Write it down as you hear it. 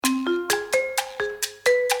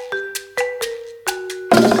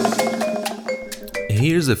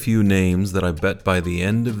here's a few names that I bet by the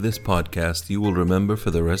end of this podcast you will remember for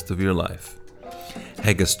the rest of your life.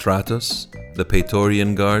 Hegestratus, the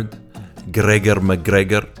Praetorian Guard, Gregor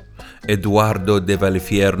MacGregor, Eduardo de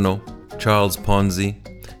Valifierno, Charles Ponzi,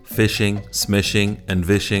 fishing, smishing, and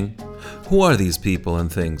vishing. Who are these people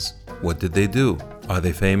and things? What did they do? Are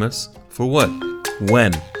they famous? For what?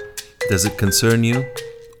 When? Does it concern you?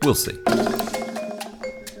 We'll see.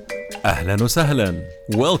 Ahlan wa sahlan.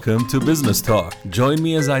 Welcome to Business Talk. Join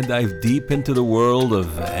me as I dive deep into the world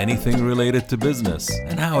of anything related to business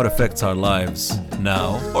and how it affects our lives,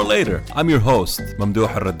 now or later. I'm your host, Mamdooh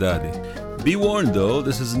al-Raddadi. Be warned though,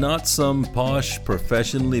 this is not some posh,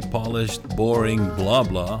 professionally polished, boring blah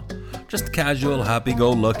blah. Just casual,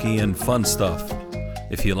 happy-go-lucky and fun stuff.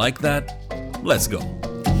 If you like that, let's go.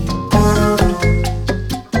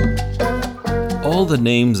 All the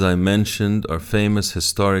names I mentioned are famous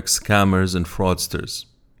historic scammers and fraudsters,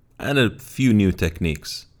 and a few new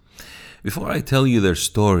techniques. Before I tell you their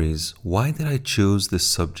stories, why did I choose this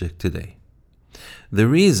subject today? The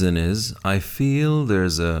reason is I feel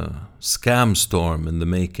there's a scam storm in the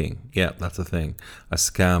making. Yeah, that's a thing, a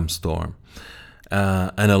scam storm.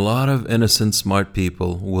 And a lot of innocent, smart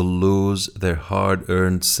people will lose their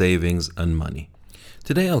hard-earned savings and money.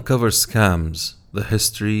 Today I'll cover scams, the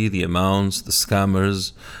history, the amounts, the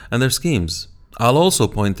scammers, and their schemes. I'll also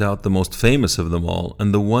point out the most famous of them all,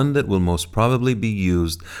 and the one that will most probably be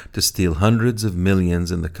used to steal hundreds of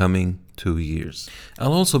millions in the coming 2 years.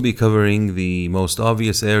 I'll also be covering the most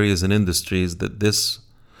obvious areas and industries that this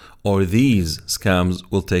or these scams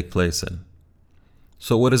will take place in.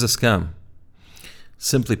 So what is a scam?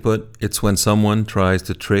 Simply put, it's when someone tries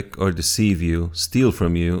to trick or deceive you, steal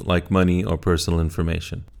from you, like money or personal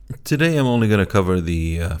information. Today I'm only going to cover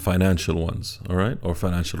the financial ones, all right, or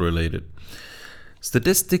financial related.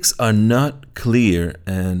 Statistics are not clear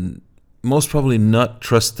and most probably not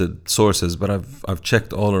trusted sources, but I've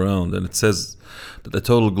checked all around, and it says that the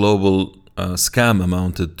total global scam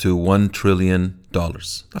amounted to $1 trillion.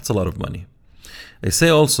 That's a lot of money. They say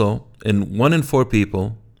also 1 in 4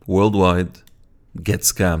 people worldwide get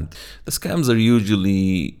scammed. The scams are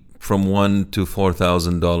usually from $1,000 to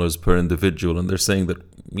 $4,000 per individual, and they're saying that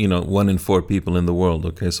 1 in 4 people in the world,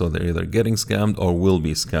 okay, so they're either getting scammed or will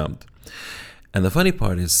be scammed. And the funny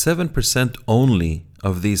part is 7% only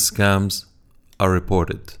of these scams are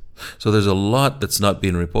reported. So there's a lot that's not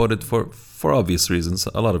being reported for obvious reasons.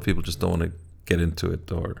 A lot of people just don't want to get into it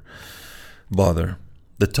or bother.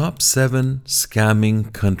 The top 7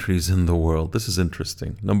 scamming countries in the world. This is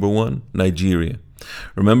interesting. Number 1, Nigeria.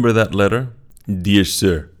 Remember that letter? Dear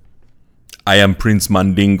sir, I am Prince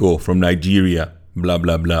Mandingo from Nigeria. Blah,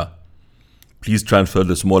 blah, blah. Please transfer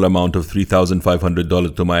the small amount of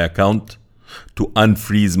 $3,500 to my account to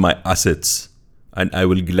unfreeze my assets, and I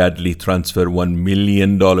will gladly transfer $1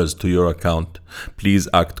 million to your account. Please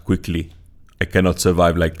act quickly. I cannot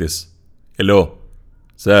survive like this. Hello,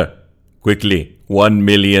 sir. Quickly, $1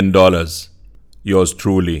 million. Yours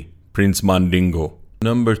truly, Prince Mandingo.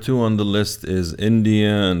 Number 2 on the list is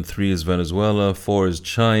India, and 3 is Venezuela, 4 is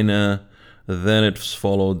China. Then it's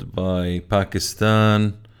followed by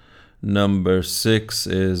Pakistan. Number 6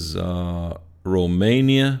 is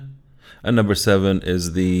Romania. And number 7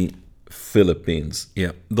 is the Philippines.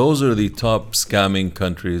 Yeah, those are the top scamming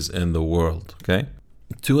countries in the world, okay?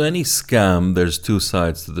 To any scam, there's 2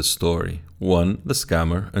 sides to the story. 1, the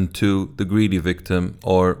scammer, and 2, the greedy victim,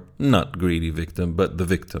 or not greedy victim, but the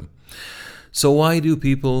victim. So why do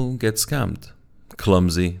people get scammed?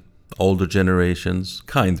 Clumsy, older generations,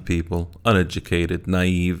 kind people, uneducated,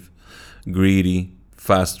 naive, greedy,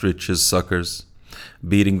 fast riches suckers,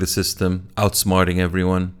 beating the system, outsmarting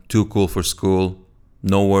everyone, too cool for school,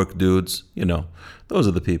 no work dudes, those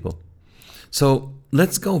are the people. So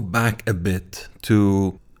let's go back a bit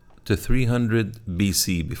to 300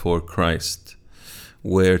 BC before Christ,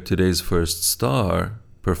 where today's first star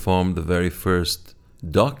performed the very first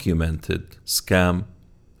documented scam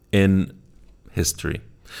in history.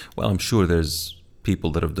 Well, I'm sure there's people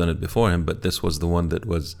that have done it before him, but this was the one that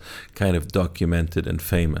was kind of documented and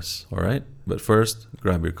famous, all right? But first,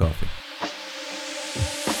 grab your coffee.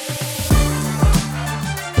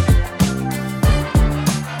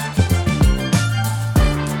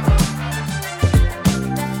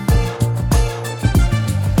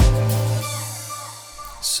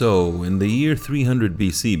 So, in the year 300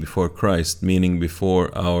 BC, before Christ, meaning before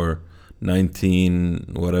our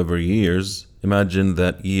 19 whatever years, imagine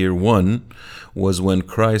that year 1 was when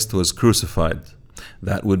Christ was crucified.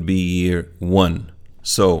 That would be year 1.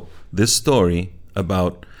 So, this story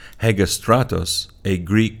about Hegestratus, a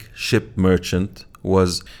Greek ship merchant,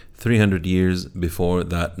 was 300 years before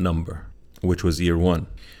that number. which was year one.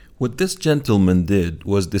 What this gentleman did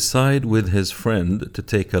was decide with his friend to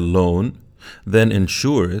take a loan, then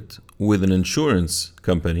insure it with an insurance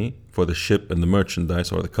company for the ship and the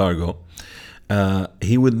merchandise or the cargo.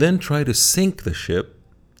 He would then try to sink the ship,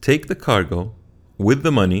 take the cargo with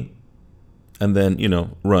the money, and then,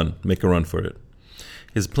 make a run for it.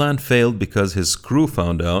 His plan failed because his crew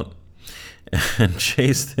found out and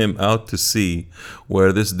chased him out to sea,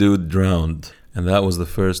 where this dude drowned. And that was the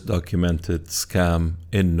first documented scam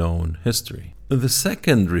in known history. The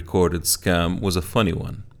second recorded scam was a funny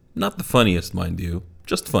one. Not the funniest, mind you,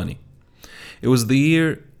 just funny. It was the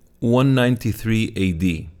year 193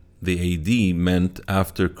 AD. The AD meant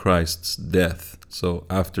after Christ's death, so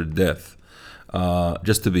after death.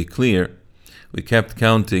 Just to be clear, we kept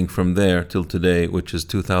counting from there till today, which is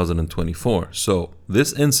 2024. So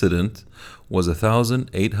this incident was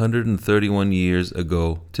 1,831 years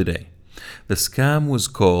ago today. The scam was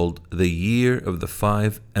called the Year of the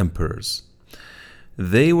Five Emperors.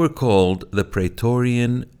 They were called the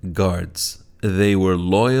Praetorian Guards. They were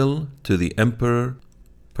loyal to the Emperor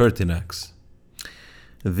Pertinax.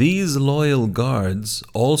 These loyal guards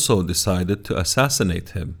also decided to assassinate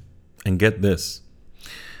him. And get this,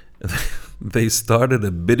 they started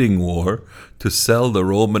a bidding war to sell the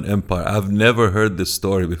Roman Empire. I've never heard this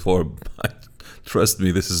story before, but trust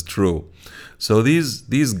me, this is true. So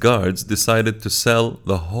these guards decided to sell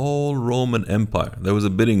the whole Roman Empire. There was a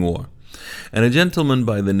bidding war. And a gentleman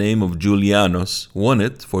by the name of Julianus won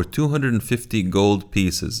it for 250 gold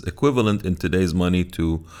pieces, equivalent in today's money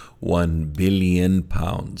to 1 billion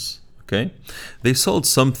pounds. Okay? They sold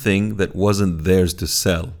something that wasn't theirs to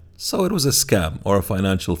sell. So it was a scam or a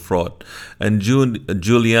financial fraud. And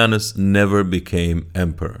Julianus never became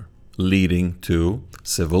emperor, leading to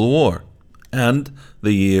civil war and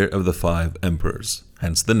the Year of the Five Emperors,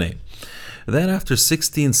 hence the name. Then after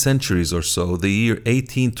 16 centuries or so, the year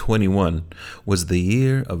 1821 was the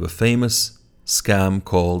year of a famous scam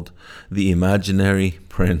called the Imaginary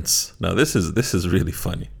Prince. Now this is really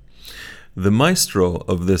funny. The maestro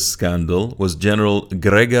of this scandal was General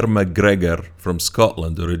Gregor MacGregor from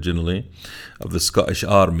Scotland originally, of the Scottish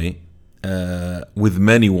Army, with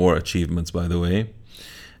many war achievements, by the way.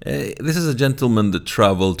 This is a gentleman that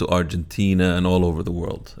traveled to Argentina and all over the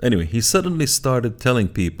world. Anyway, he suddenly started telling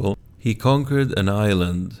people he conquered an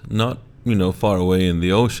island not, far away in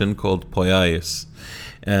the ocean called Poyais.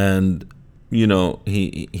 And,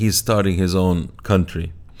 he's starting his own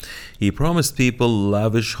country. He promised people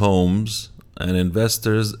lavish homes and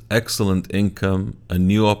investors excellent income and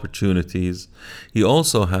new opportunities. He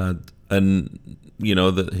also had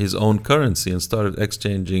his own currency and started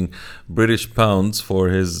exchanging British pounds for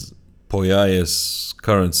his Poyais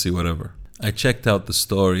currency, whatever. I checked out the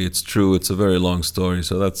story. It's true. It's a very long story,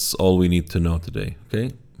 so that's all we need to know today.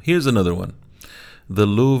 Okay? Here's another one. The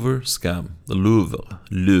Louvre scam. The Louvre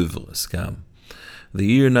scam. The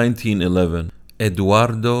year 1911.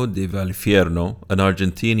 Eduardo de Valfierno, an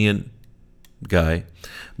Argentinian guy,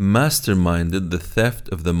 masterminded the theft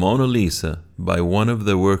of the Mona Lisa by one of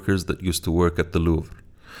the workers that used to work at the Louvre.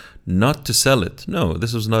 Not to sell it. No,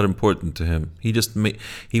 this was not important to him.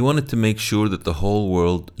 He wanted to make sure that the whole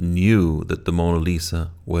world knew that the Mona Lisa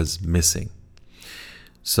was missing.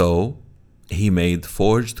 So he made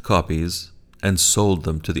forged copies and sold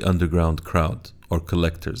them to the underground crowd or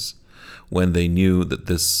collectors. When they knew that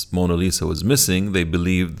this Mona Lisa was missing, they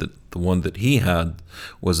believed that the one that he had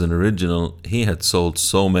was an original. He had sold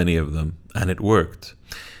so many of them, and it worked.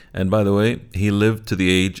 And by the way, he lived to the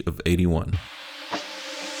age of 81.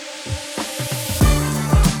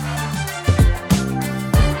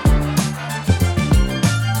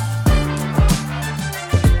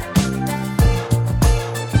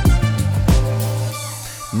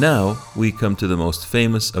 Now we come to the most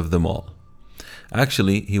famous of them all.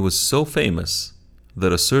 Actually, he was so famous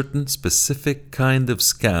that a certain specific kind of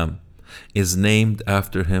scam is named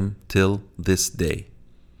after him till this day.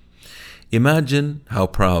 Imagine how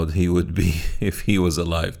proud he would be if he was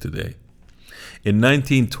alive today. In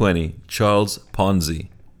 1920, Charles Ponzi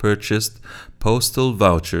purchased postal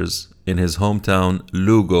vouchers in his hometown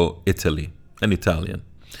Lugo, Italy, an Italian.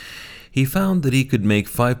 He found that he could make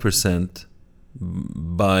 5%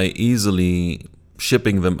 by easily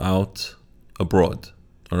shipping them out abroad.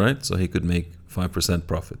 All right, so he could make 5%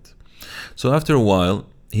 profit. So after a while,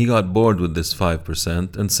 he got bored with this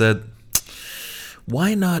 5% and said,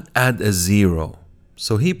 why not add a zero?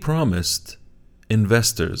 So he promised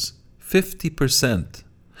investors 50%.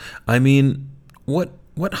 I mean, what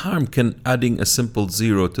harm can adding a simple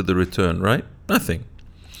zero to the return, right? Nothing.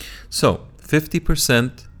 So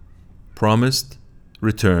 50% promised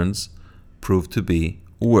returns proved to be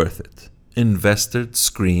worth it. investors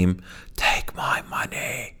scream, "Take my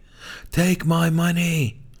money! Take my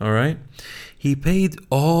money!" All right? He paid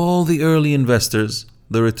all the early investors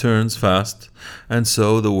the returns fast, and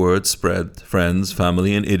so the word spread. Friends,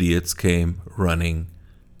 family, and idiots came running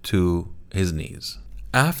to his knees.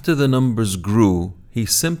 After the numbers grew, he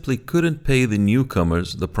simply couldn't pay the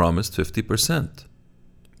newcomers the promised 50%.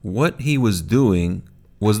 What he was doing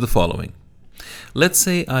was the following. Let's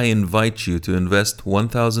say I invite you to invest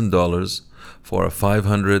 $1,000 for a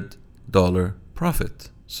 $500 profit.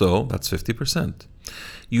 So that's 50%.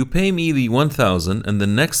 You pay me the $1,000, and the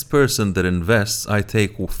next person that invests, I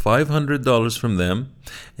take $500 from them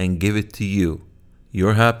and give it to you.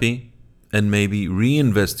 You're happy, and maybe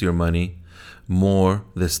reinvest your money more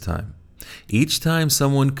this time. Each time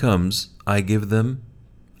someone comes, I give them,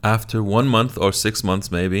 after 1 month or 6 months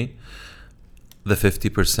maybe, the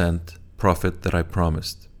 50% profit that I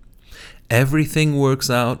promised. Everything works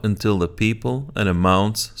out until the people and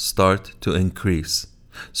amounts start to increase.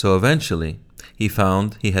 So eventually, he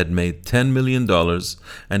found he had made $10 million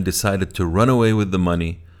and decided to run away with the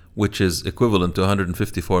money, which is equivalent to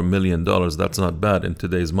 $154 million. That's not bad in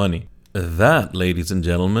today's money. That, ladies and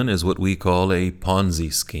gentlemen, is what we call a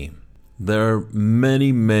Ponzi scheme. There are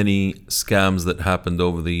many, many scams that happened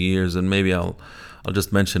over the years, and maybe I'll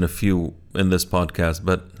just mention a few in this podcast,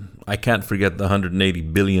 but I can't forget the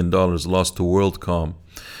 $180 billion lost to WorldCom,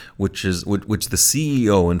 which the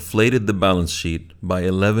CEO inflated the balance sheet by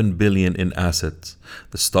 $11 billion in assets.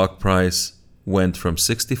 The stock price went from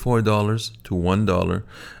 $64 to $1,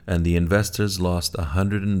 and the investors lost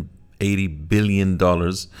 $180 billion,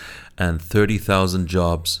 and 30,000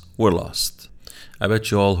 jobs were lost. I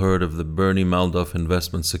bet you all heard of the Bernie Madoff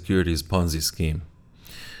investment securities Ponzi scheme,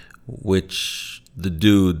 which the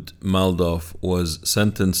dude Madoff was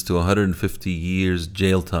sentenced to 150 years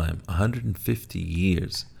jail time. 150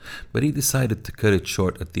 years. But he decided to cut it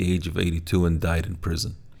short at the age of 82 and died in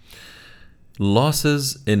prison.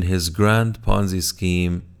 Losses in his grand Ponzi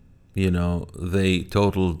scheme, they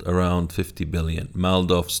totaled around 50 billion.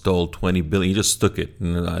 Madoff stole 20 billion. He just took it.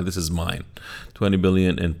 This is mine. 20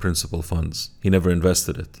 billion in principal funds. He never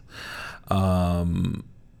invested it.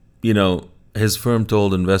 His firm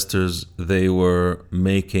told investors they were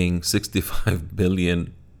making 65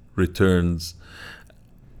 billion returns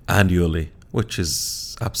annually, which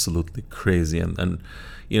is absolutely crazy. And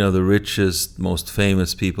the richest, most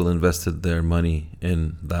famous people invested their money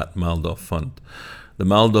in that Madoff fund. The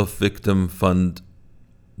Madoff Victim Fund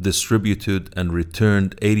distributed and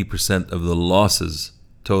returned 80% of the losses,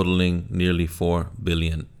 totaling nearly $4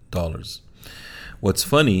 billion. What's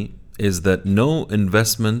funny is that no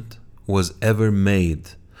investment was ever made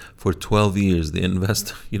for 12 years. The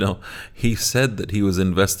investor, he said that he was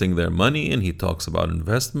investing their money, and he talks about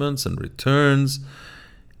investments and returns.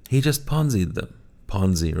 He just Ponzi'd them.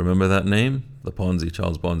 Ponzi, remember that name? The Ponzi,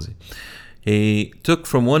 Charles Ponzi. He took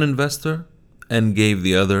from one investor and gave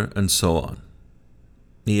the other, and so on.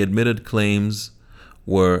 He admitted claims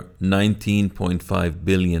were $19.5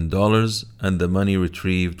 billion, and the money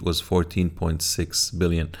retrieved was $14.6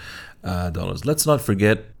 billion. Let's not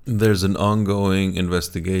forget, there's an ongoing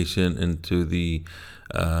investigation into the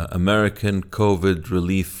American COVID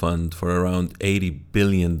Relief Fund for around $80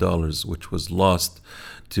 billion, which was lost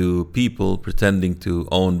to people pretending to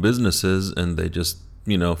own businesses, and they just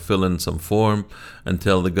fill in some form and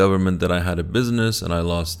tell the government that I had a business and I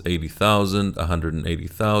lost 80,000,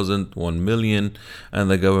 180,000, 1 million, and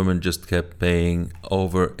the government just kept paying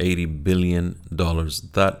over $80 billion.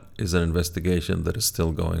 That is an investigation that is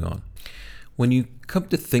still going on. When you come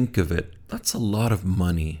to think of it, that's a lot of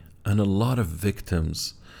money and a lot of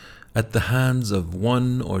victims at the hands of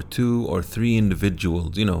 1 or 2 or 3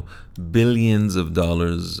 individuals, billions of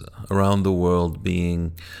dollars around the world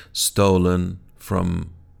being stolen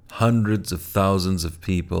from hundreds of thousands of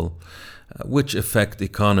people, which affect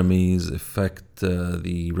economies, affect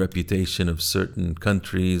the reputation of certain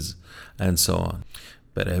countries, and so on.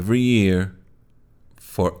 But every year,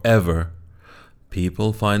 forever,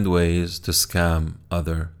 people find ways to scam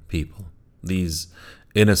other people. These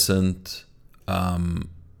innocent, some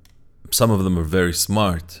of them are very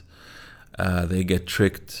smart. They get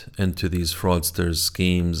tricked into these fraudsters'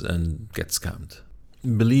 schemes and get scammed.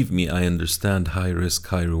 Believe me, I understand high risk,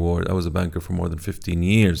 high reward. I was a banker for more than 15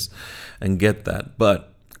 years and get that.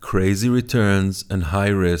 But crazy returns and high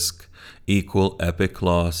risk equal epic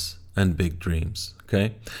loss and big dreams.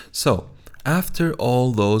 Okay? So, after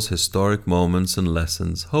all those historic moments and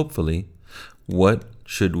lessons, hopefully, what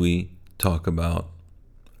should we talk about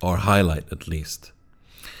or highlight at least?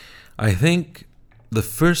 I think the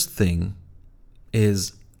first thing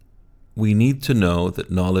is we need to know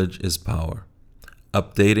that knowledge is power.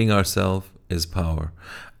 Updating ourselves is power.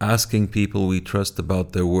 Asking people we trust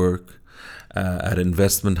about their work at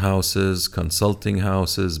investment houses, consulting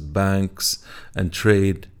houses, banks, and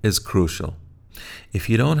trade is crucial. If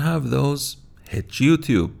you don't have those, hit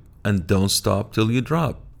YouTube and don't stop till you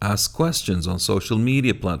drop. Ask questions on social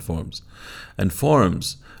media platforms and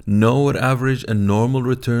forums. Know what average and normal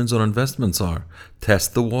returns on investments are.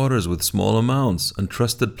 Test the waters with small amounts and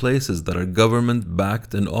trusted places that are government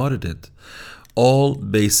backed and audited. All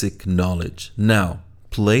basic knowledge. Now,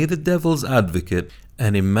 play the devil's advocate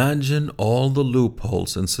and imagine all the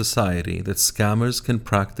loopholes in society that scammers can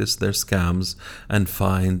practice their scams and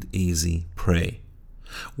find easy prey.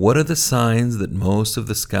 What are the signs that most of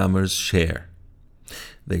the scammers share?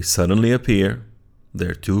 They suddenly appear,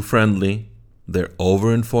 they're too friendly, they're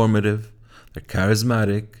over-informative, they're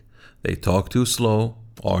charismatic, they talk too slow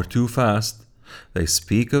or too fast, they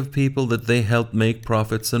speak of people that they help make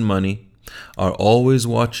profits and money, are always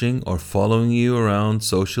watching or following you around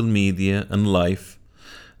social media and life.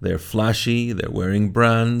 They're flashy, they're wearing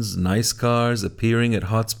brands, nice cars, appearing at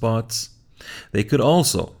hotspots. They could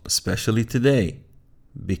also, especially today,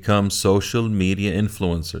 become social media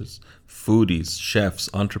influencers, foodies, chefs,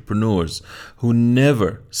 entrepreneurs who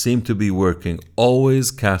never seem to be working, always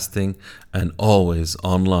casting and always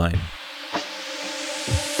online.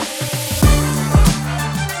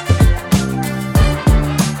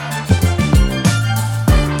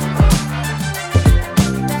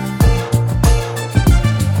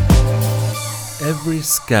 Every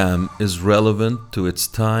scam is relevant to its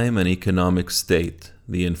time and economic state,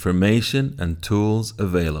 the information and tools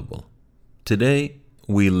available. Today,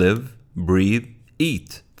 we live, breathe,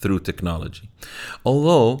 eat through technology.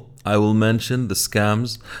 Although I will mention the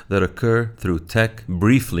scams that occur through tech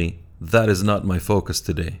briefly, that is not my focus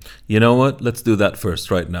today. You know what? Let's do that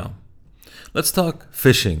first right now. Let's talk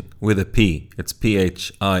phishing with a P. It's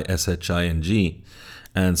phishing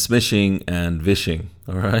and smishing and vishing,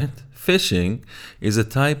 all right? Phishing is a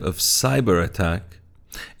type of cyber attack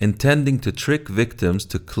intending to trick victims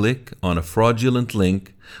to click on a fraudulent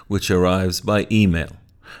link which arrives by email.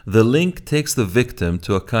 The link takes the victim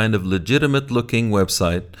to a kind of legitimate-looking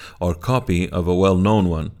website or copy of a well-known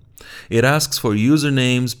one. It asks for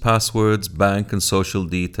usernames, passwords, bank and social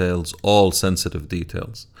details, all sensitive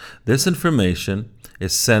details. This information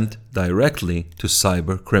is sent directly to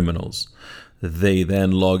cyber criminals. They then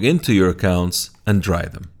log into your accounts and dry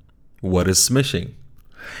them. What is smishing?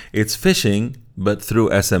 It's phishing, but through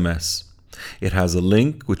SMS. It has a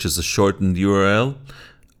link, which is a shortened URL,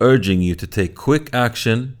 urging you to take quick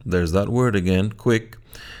action. There's that word again, quick.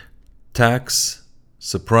 Tax,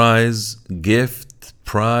 surprise, gift,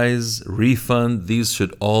 prize, refund, these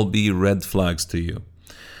should all be red flags to you.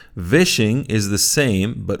 Vishing is the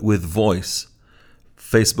same, but with voice.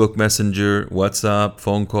 Facebook Messenger, WhatsApp,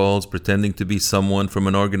 phone calls, pretending to be someone from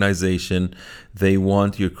an organization. They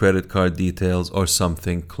want your credit card details or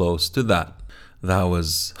something close to that. That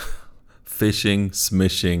was phishing,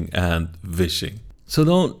 smishing, and vishing. So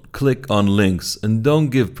don't click on links and don't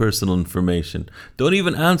give personal information. Don't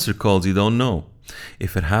even answer calls you don't know.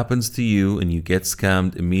 If it happens to you and you get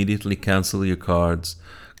scammed, immediately cancel your cards,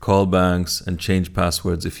 call banks, and change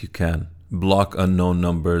passwords if you can. Block unknown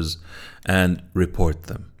numbers and report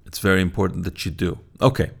them. It's very important that you do.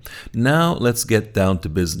 Okay, now let's get down to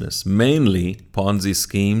business. Mainly Ponzi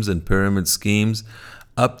schemes and pyramid schemes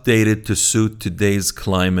updated to suit today's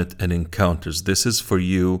climate and encounters. This is for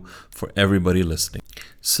you, for everybody listening.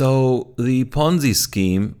 So the Ponzi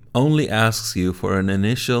scheme only asks you for an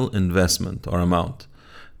initial investment or amount.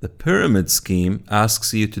 The pyramid scheme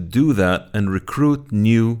asks you to do that and recruit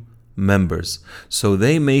new members. So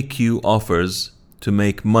they make you offers to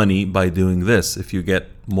make money by doing this. If you get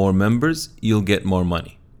more members, you'll get more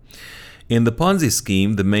money. In the Ponzi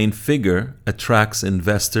scheme, the main figure attracts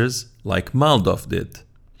investors like Mamdooh did.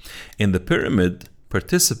 In the pyramid,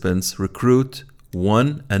 participants recruit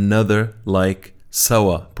one another like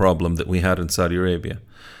Sawa problem that we had in Saudi Arabia.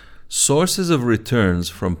 Sources of returns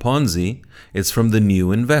from Ponzi is from the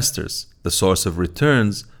new investors. The source of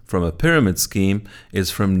returns from a pyramid scheme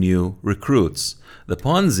is from new recruits. The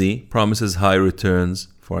Ponzi promises high returns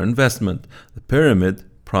for investment. The pyramid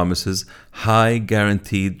promises high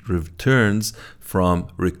guaranteed returns from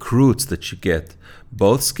recruits that you get.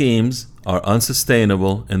 Both schemes are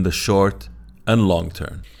unsustainable in the short and long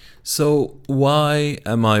term. So why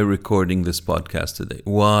am I recording this podcast today?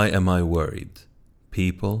 Why am I worried?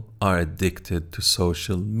 People are addicted to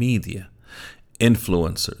social media.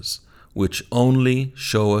 Influencers, which only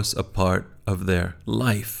show us a part of their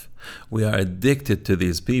life. We are addicted to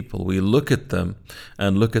these people. We look at them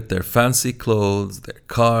and look at their fancy clothes, their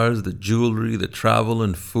cars, the jewelry, the travel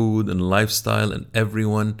and food and lifestyle, and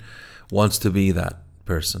everyone wants to be that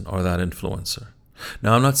person or that influencer.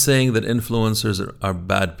 Now, I'm not saying that influencers are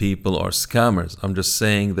bad people or scammers. I'm just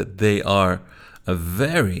saying that they are a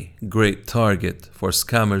very great target for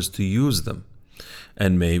scammers to use them.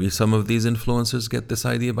 And maybe some of these influencers get this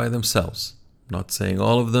idea by themselves. I'm not saying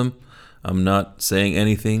all of them. I'm not saying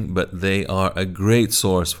anything, but they are a great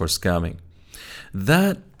source for scamming.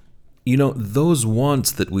 That, those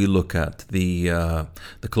wants that we look at, the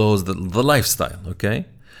clothes, the lifestyle, okay?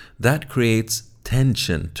 That creates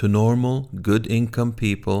tension to normal, good income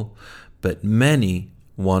people, but many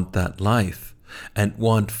want that life and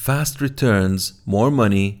want fast returns, more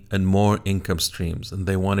money, and more income streams, and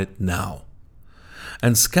they want it now.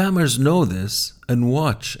 And scammers know this and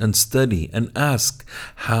watch and study and ask,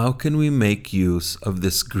 how can we make use of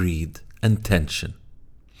this greed and tension?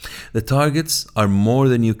 The targets are more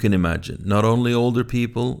than you can imagine. Not only older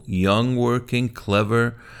people, young, working,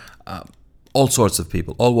 clever, all sorts of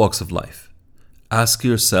people, all walks of life. Ask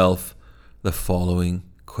yourself the following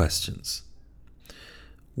questions.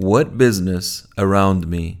 What business around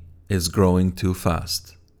me is growing too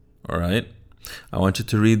fast? All right? I want you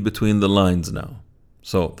to read between the lines now.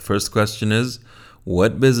 So the first question is,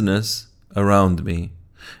 what business around me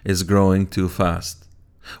is growing too fast?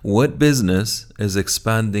 What business is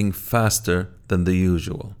expanding faster than the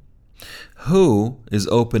usual? Who is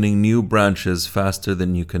opening new branches faster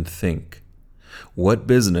than you can think? What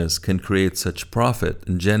business can create such profit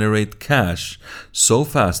and generate cash so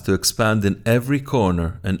fast to expand in every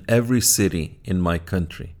corner and every city in my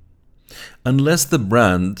country? Unless the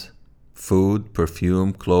brand, food,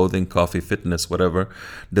 perfume, clothing, coffee, fitness, whatever,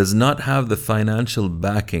 does not have the financial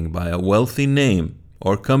backing by a wealthy name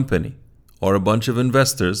or company or a bunch of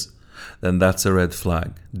investors, then that's a red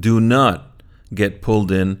flag. Do not get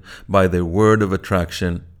pulled in by their word of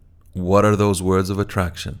attraction. What are those words of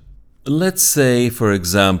attraction? Let's say, for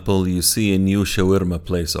example, you see a new shawarma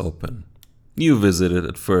place open. You visit it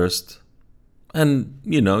at first, and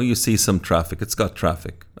you see some traffic. It's got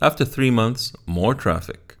traffic. After 3 months, more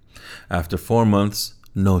traffic. After 4 months,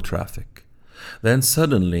 no traffic. Then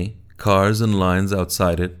suddenly, cars and lines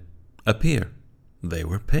outside it appear. They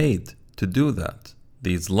were paid to do that.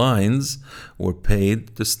 These lines were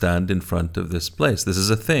paid to stand in front of this place. This is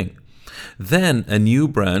a thing. Then a new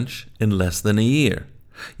branch in less than a year.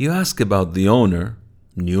 You ask about the owner,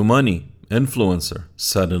 new money, influencer.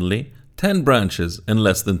 Suddenly, 10 branches in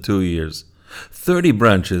less than 2 years. 30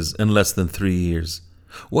 branches in less than 3 years.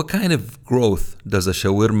 What kind of growth does a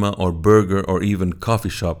shawarma or burger or even coffee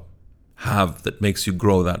shop have that makes you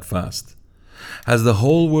grow that fast? Has the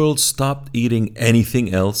whole world stopped eating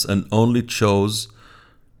anything else and only chose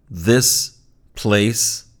this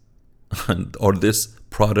place or this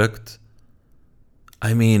product?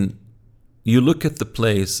 I mean, you look at the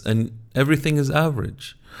place and everything is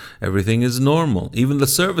average. Everything is normal. Even the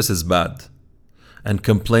service is bad. And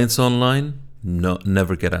complaints online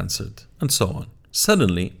never get answered, and so on.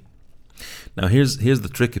 Suddenly, now here's the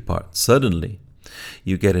tricky part. Suddenly,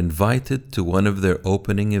 you get invited to one of their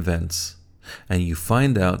opening events, and you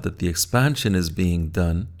find out that the expansion is being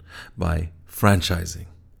done by franchising.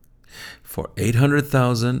 For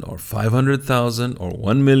 800,000 or 500,000 or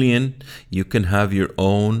 1 million, you can have your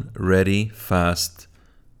own ready fast,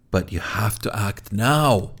 but you have to act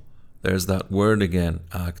now. There's that word again,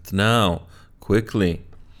 act now, quickly.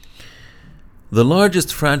 The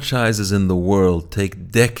largest franchises in the world take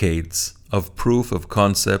decades of proof of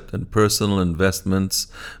concept and personal investments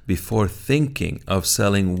before thinking of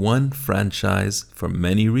selling one franchise for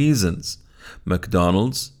many reasons.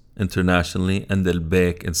 McDonald's internationally and Al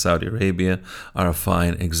Baik in Saudi Arabia are a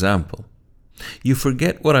fine example. You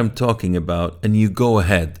forget what I'm talking about and you go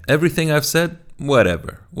ahead. Everything I've said,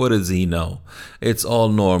 whatever. What does he know? It's all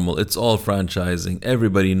normal. It's all franchising.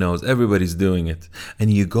 Everybody knows. Everybody's doing it.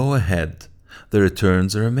 And you go ahead. The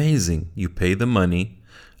returns are amazing. You pay the money,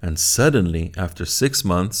 and suddenly, after 6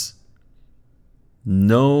 months,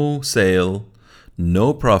 no sale,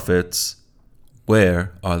 no profits.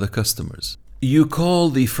 Where are the customers? You call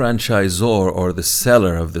the franchisor or the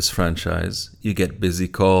seller of this franchise. You get busy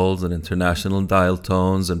calls and international dial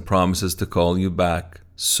tones and promises to call you back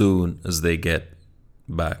soon as they get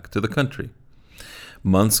back to the country.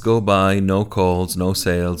 Months go by, no calls, no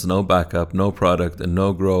sales, no backup, no product, and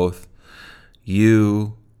no growth.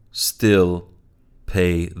 You still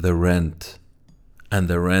pay the rent, and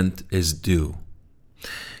the rent is due.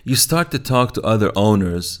 You start to talk to other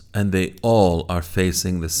owners, and they all are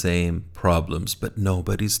facing the same problems, but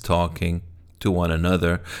nobody's talking to one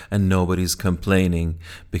another, and nobody's complaining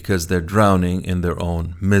because they're drowning in their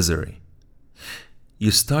own misery.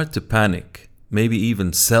 You start to panic, maybe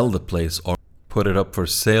even sell the place or put it up for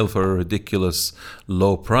sale for a ridiculous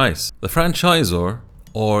low price. The franchisor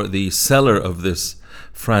or the seller of this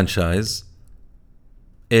franchise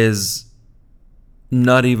is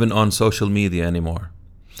not even on social media anymore.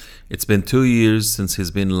 It's been 2 years since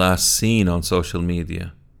he's been last seen on social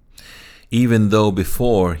media, even though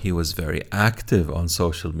before he was very active on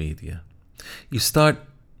social media. You start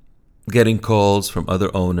getting calls from other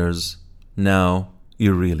owners. Now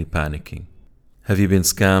you're really panicking. Have you been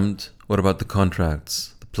scammed? What about the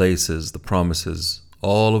contracts, the places, the promises?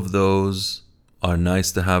 All of those are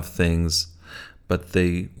nice to have things, but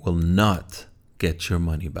they will not get your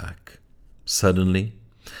money back. Suddenly,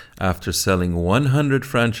 after selling 100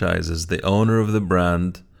 franchises, the owner of the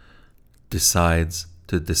brand decides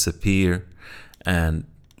to disappear and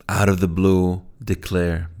out of the blue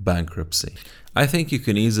declare bankruptcy. I think you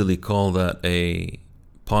can easily call that a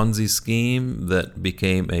Ponzi scheme that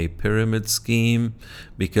became a pyramid scheme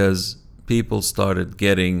because people started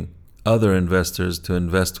getting other investors to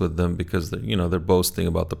invest with them because they're boasting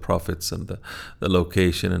about the profits and the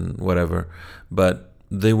location and whatever, but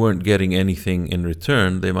they weren't getting anything in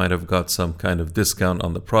return. They might have got some kind of discount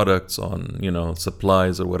on the products, on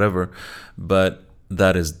supplies or whatever, but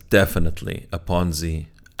that is definitely a Ponzi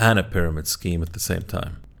and a pyramid scheme at the same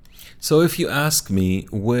time. So if you ask me,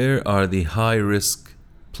 where are the high-risk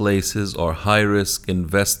places or high-risk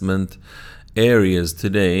investment areas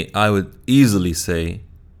today, I would easily say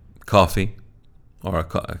coffee or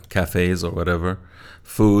cafes or whatever,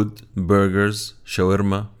 food, burgers,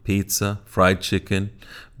 shawarma, pizza, fried chicken,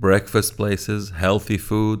 breakfast places, healthy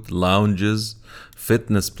food, lounges,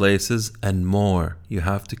 fitness places, and more. You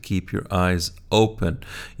have to keep your eyes open.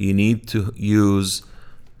 You need to use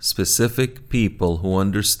specific people who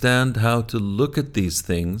understand how to look at these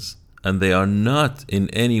things, and they are not in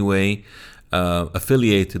any way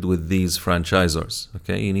affiliated with these franchisors.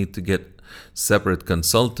 Okay, you need to get separate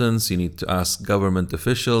consultants, you need to ask government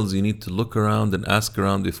officials, you need to look around and ask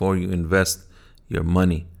around before you invest your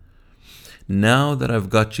money. Now that I've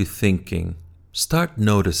got you thinking, start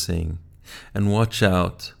noticing and watch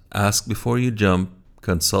out. Ask before you jump,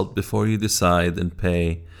 consult before you decide and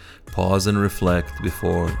pay, pause and reflect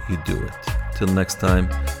before you do it. Till next time,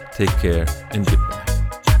 take care and goodbye.